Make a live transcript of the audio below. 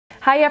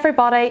Hi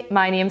everybody,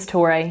 my name's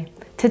Tori.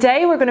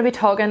 Today we're going to be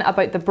talking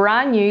about the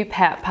brand new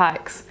pet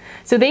packs.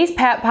 So these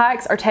pet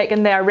packs are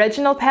taking the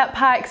original pet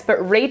packs but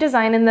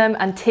redesigning them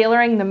and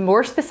tailoring them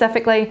more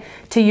specifically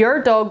to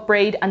your dog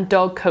breed and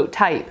dog coat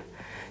type.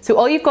 So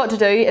all you've got to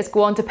do is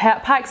go on to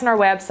pet packs on our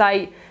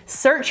website,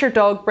 search your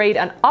dog breed,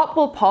 and up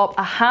will pop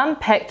a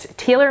hand-picked,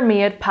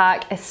 tailor-made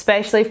pack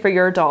especially for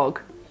your dog.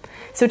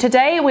 So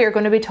today we are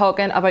going to be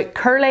talking about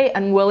curly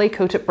and woolly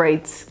coated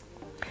breeds.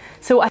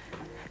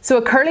 So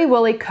a curly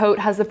woolly coat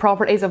has the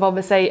properties of,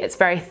 obviously, it's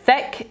very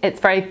thick, it's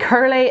very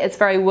curly, it's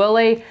very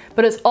woolly,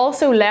 but it's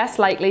also less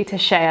likely to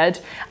shed,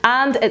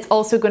 and it's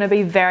also going to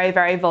be very,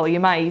 very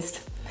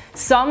volumized.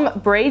 Some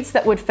breeds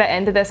that would fit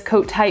into this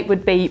coat type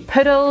would be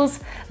poodles,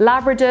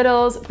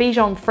 Labradoodles,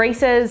 Bichon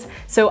Frises.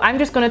 So I'm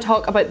just going to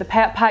talk about the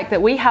pet pack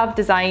that we have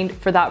designed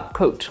for that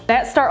coat.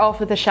 Let's start off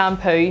with the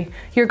shampoo.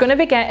 You're going to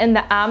be getting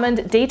the Almond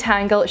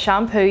Detangle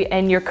shampoo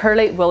in your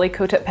curly woolly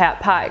coated pet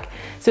pack.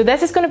 So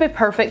this is going to be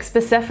perfect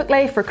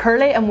specifically for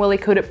curly and woolly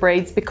coated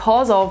breeds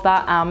because of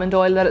that almond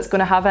oil that it's going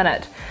to have in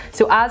it.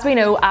 So as we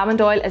know, almond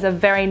oil is a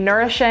very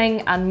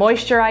nourishing and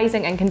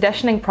moisturizing and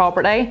conditioning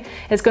property.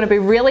 It's going to be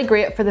really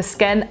great for the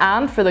skin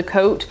and for the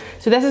coat.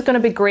 So this is going to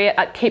be great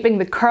at keeping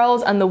the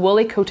curls and the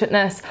woolly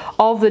coatedness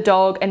of the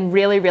dog in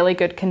really, really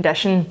good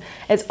condition.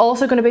 It's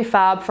also going to be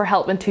fab for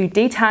helping to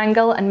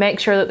detangle and make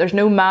sure that there's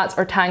no mats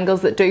or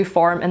tangles that do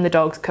form in the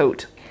dog's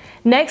coat.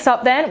 Next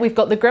up then, we've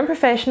got the Groom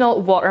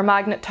Professional Water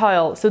Magnet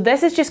Towel. So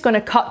this is just going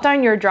to cut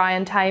down your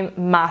drying time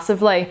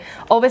massively.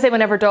 Obviously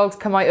whenever dogs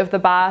come out of the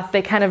bath,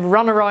 they kind of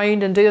run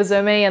around and do a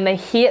zoomy and they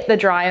hate the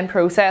drying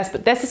process,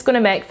 but this is going to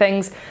make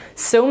things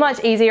so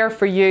much easier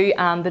for you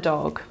and the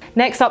dog.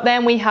 Next up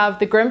then, we have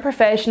the Groom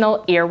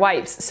Professional Ear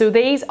Wipes. So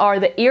these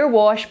are the ear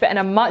wash but in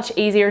a much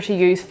easier to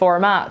use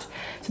format.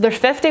 So there's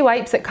 50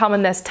 wipes that come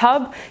in this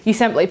tub. You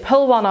simply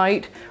pull one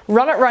out,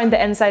 run it around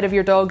the inside of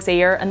your dog's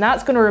ear, and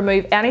that's going to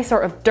remove any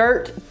sort of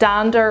dirt,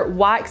 dander,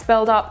 wax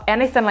buildup,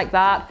 anything like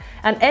that,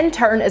 and in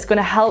turn is going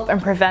to help in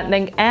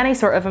preventing any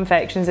sort of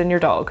infections in your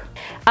dog.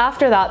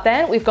 After that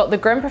then, we've got the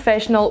Groom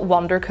Professional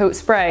Wonder Coat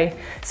Spray.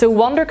 So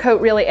Wonder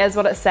Coat really is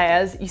what it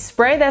says. You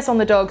spray this on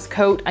the dog's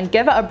coat and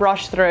give it a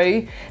brush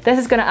through. This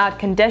is going to add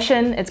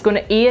condition, it's going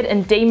to aid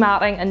in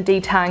dematting and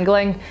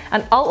detangling,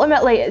 and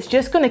ultimately it's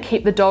just going to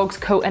keep the dog's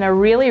coat in a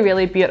really,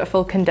 really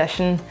beautiful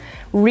condition.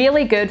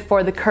 Really good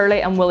for the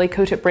curly and woolly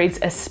coated breeds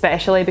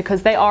especially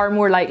because they are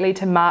more likely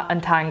to mat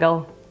and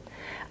tangle.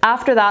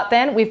 After that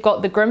then, we've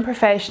got the Groom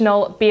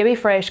Professional Baby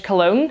Fresh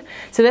Cologne.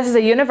 So this is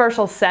a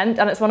universal scent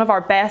and it's one of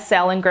our best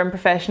selling Groom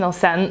Professional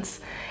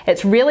scents.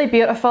 It's really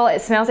beautiful,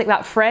 it smells like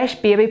that fresh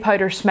baby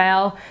powder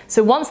smell.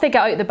 So once they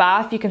get out of the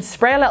bath, you can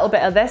spray a little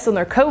bit of this on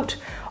their coat,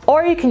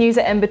 or you can use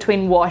it in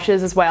between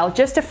washes as well,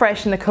 just to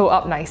freshen the coat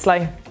up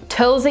nicely.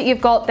 Tools that you've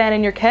got then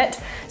in your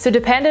kit. So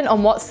depending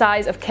on what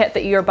size of kit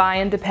that you're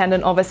buying,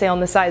 depending obviously on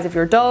the size of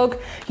your dog,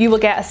 you will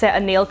get a set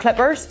of nail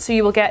clippers. So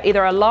you will get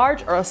either a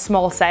large or a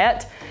small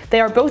set. They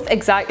are both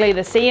exactly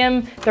the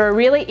same. They're a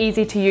really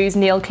easy to use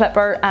nail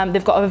clipper.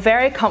 They've got a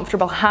very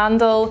comfortable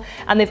handle,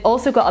 and they've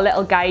also got a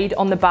little guide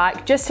on the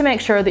back just to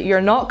make sure that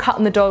you're not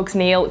cutting the dog's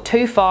nail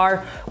too far,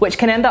 which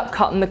can end up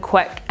cutting the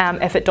quick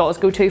if it does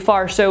go too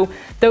far. So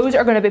those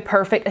are going to be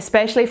perfect,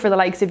 especially for the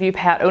likes of you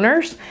pet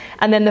owners.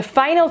 And then the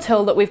final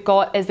tool that we've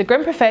got is the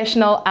Groom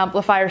Professional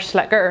Amplifier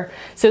Slicker.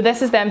 So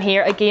this is them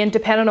here. Again,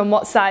 depending on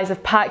what size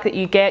of pack that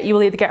you get, you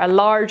will either get a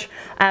large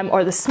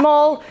or the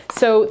small.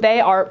 So they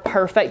are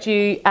perfect.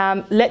 You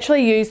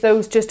literally use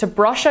those just to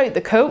brush out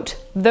the coat.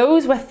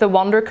 Those with the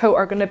Wonder Coat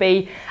are going to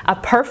be a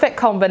perfect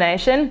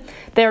combination.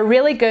 They're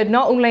really good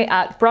not only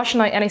at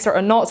brushing out any sort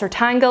of knots or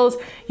tangles,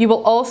 you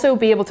will also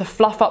be able to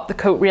fluff up the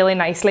coat really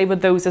nicely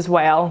with those as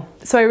well.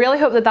 So I really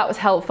hope that that was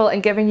helpful in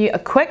giving you a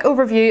quick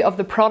overview of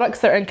the products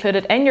that are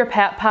included in your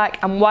pet pack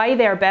and why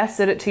they are best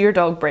suited to your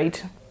dog breed.